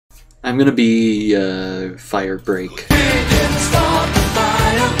I'm gonna be fire break.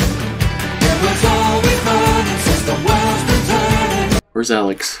 Where's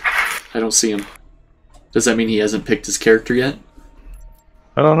Alex? I don't see him. Does that mean he hasn't picked his character yet?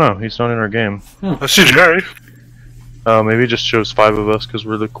 I don't know. He's not in our game. Oh. I see Jryyy. Maybe it just shows 5 of us because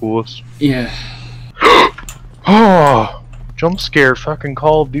we're the coolest. Yeah. Oh, jump scare! Fucking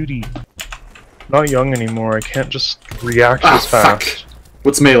Call of Duty. Not young anymore. I can't just react as fast. Fuck.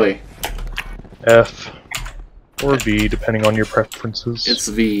 What's melee? F or V, depending on your preferences. It's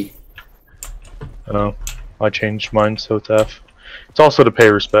V. Oh, I changed mine, so it's F. It's also to pay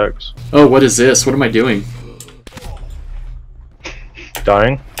respects. Oh, what is this? What am I doing?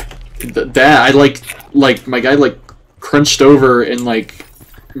 Dying? That I like my guy crunched over and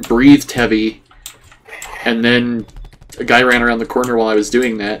breathed heavy, and then a guy ran around the corner while I was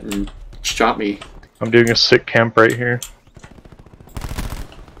doing that and shot me. I'm doing a sick camp right here.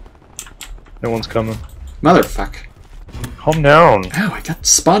 No one's coming. Motherfuck. Calm down. Ow, I got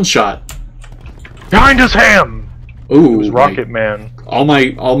spawn shot. Behind us, Ham! Ooh, It was Rocket Man. All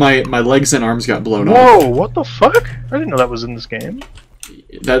my legs and arms got blown off. Whoa, what the fuck? I didn't know that was in this game.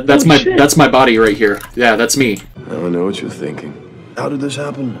 That's my body right here. Yeah, that's me. Now I know what you're thinking. How did this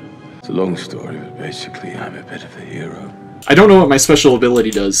happen? It's a long story, but basically I'm a bit of a hero. I don't know what my special ability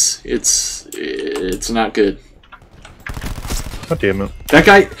does. It's not good. God damn it. That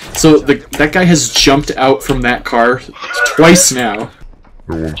guy. So that guy has jumped out from that car twice now.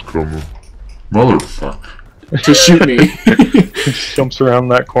 No one's coming. Motherfucker. To shoot me. He jumps around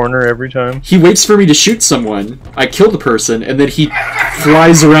that corner every time. He waits for me to shoot someone. I kill the person, and then he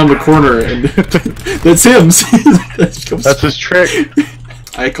flies around the corner, and that's him. That's his trick.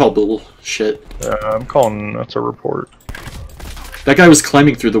 I call bullshit. I'm calling that's a report. That guy was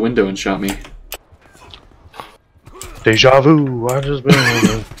climbing through the window and shot me. Deja vu, I just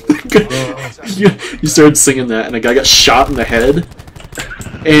been You started singing that, and a guy got shot in the head,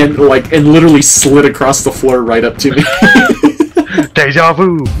 and literally slid across the floor right up to me. Deja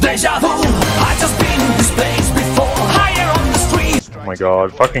vu! Deja vu, I just been in this place before, higher on the street. Oh my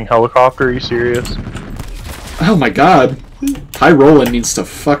god, fucking helicopter, are you serious? Oh my god. High Rollin' needs to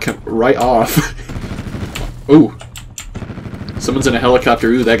fuck him right off. Ooh. Someone's in a helicopter.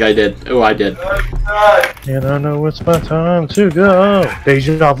 Ooh, that guy did. Oh, I did. And I know it's my time to go.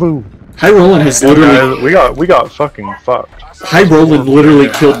 Deja vu. High Rollin' has literally... We got fucking fucked. High Rollin' literally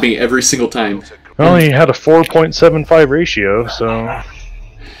killed me every single time. Well, he had a 4.75 ratio, so...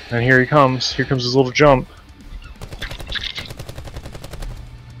 And here he comes. Here comes his little jump.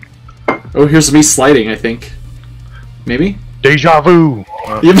 Oh, here's me sliding, I think. Maybe? Deja vu!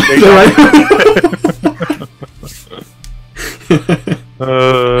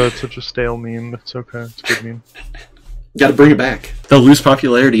 It's such a stale meme, but it's okay. It's a good meme. Gotta bring it back. They'll lose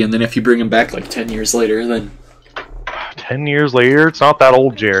popularity, and then if you bring them back 10 years later, then... 10 years later? It's not that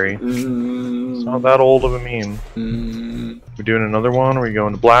old, Jerry. It's not that old of a meme. We're doing another one? Are we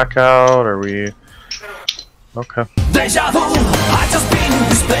going to Blackout? Are we... Okay. Deja vu, I just been in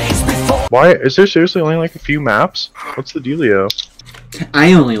this place before. Why? Is there seriously only a few maps? What's the dealio?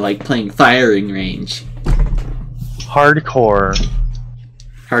 I only like playing firing range. Hardcore.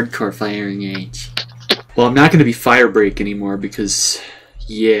 Hardcore firing range. Well, I'm not gonna be fire break anymore because...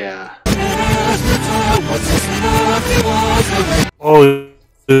 Yeah. Oh,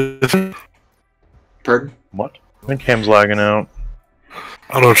 Pardon? What? I think Cam's lagging out.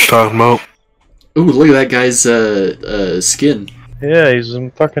 I know what you're talking about. Ooh, look at that guy's skin. Yeah, he's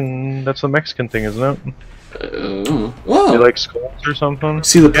in fucking... That's the Mexican thing, isn't it? Whoa! They like skulls or something?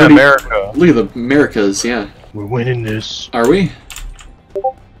 See the yeah, pretty... America. Look at the Americas, yeah. We're winning this. Are we?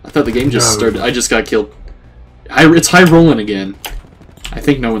 I thought the game just started. I just got killed. It's High Rollin' again. I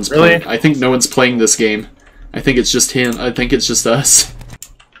think no one's playing. I think no one's playing this game. I think it's just him. I think it's just us.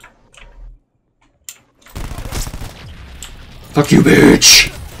 Fuck you, bitch!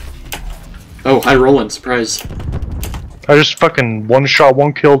 Oh, High Rollin', surprise. I just fucking one shot,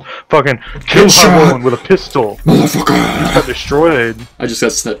 one killed, fucking killed High Rollin' with a pistol. Motherfucker! He got destroyed. I just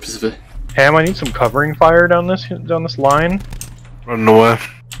got sniped. Ham, I need some covering fire down this line. Running away.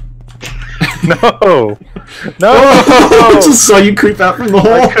 No! No! I just saw you creep out from the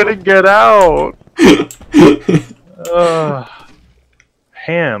hole! I couldn't get out!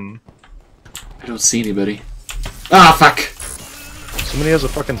 Ham. I don't see anybody. Ah, fuck! Somebody has a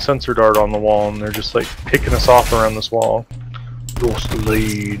fucking sensor dart on the wall and they're just picking us off around this wall. Lost the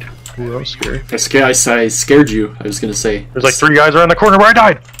lead. Ooh, that was scary. I scared you, I was gonna say. There's 3 guys around the corner where I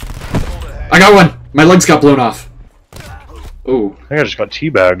died! I got one! My legs got blown off. Oh. I think I just got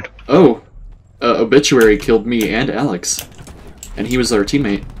teabagged. Oh. Obituary killed me and Alex. And he was our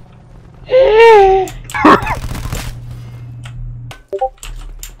teammate.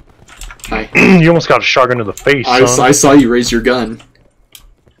 Hi. You almost got a shotgun to the face, son. I saw you raise your gun.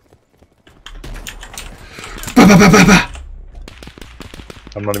 Ba, ba, ba, ba, ba.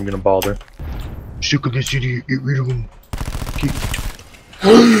 I'm not even gonna bother. Sick of this idiot, get rid of him.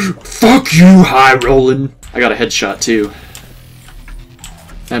 Fuck you, high rollin'. I got a headshot too.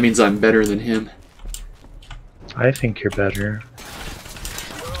 That means I'm better than him. I think you're better.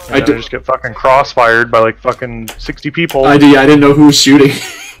 I just get fucking crossfired by like fucking 60 people. I didn't know who was shooting.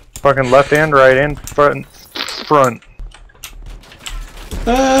 Fucking left and right and front.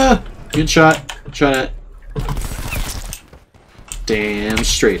 Ah, good shot. Shot at. Damn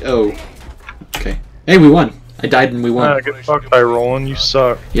straight. Oh. Okay. Hey, we won. I died and we won. Get fucked by rolling. You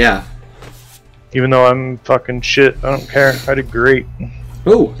suck. Yeah. Even though I'm fucking shit, I don't care. I did great.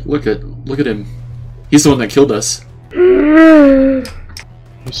 Oh, look at him. He's the one that killed us.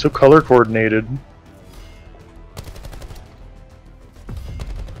 He's so color coordinated.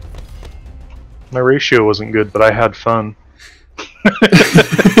 My ratio wasn't good, but I had fun.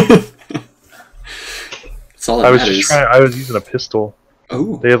 That's all that I was matters. just trying. I was using a pistol.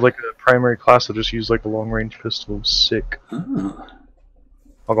 Oh. They have like a primary class that just used like a long range pistol. It was sick. Oh.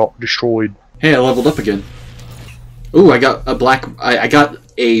 I got destroyed. Hey, I leveled up again. Ooh, I got a black. I got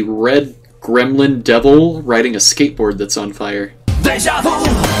a red gremlin devil riding a skateboard that's on fire. Deja vu,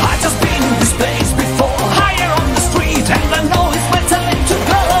 I just been in this place before. Higher on the street, and I know it's my time to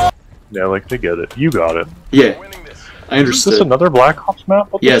go. Yeah, like they get it. You got it. Yeah, I Is understood. this another Black Ops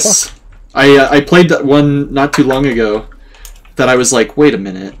map? What the Yes, fuck? I played that one not too long ago. That I was like, wait a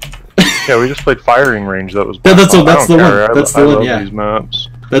minute. Yeah, we just played Firing Range. That was. Yeah, that's Black Ops. the I don't one. care. That's I the one. love Yeah, these maps.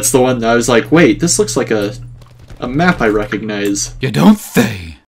 that's the one. I was like, wait, this looks like a map I recognize. You don't say.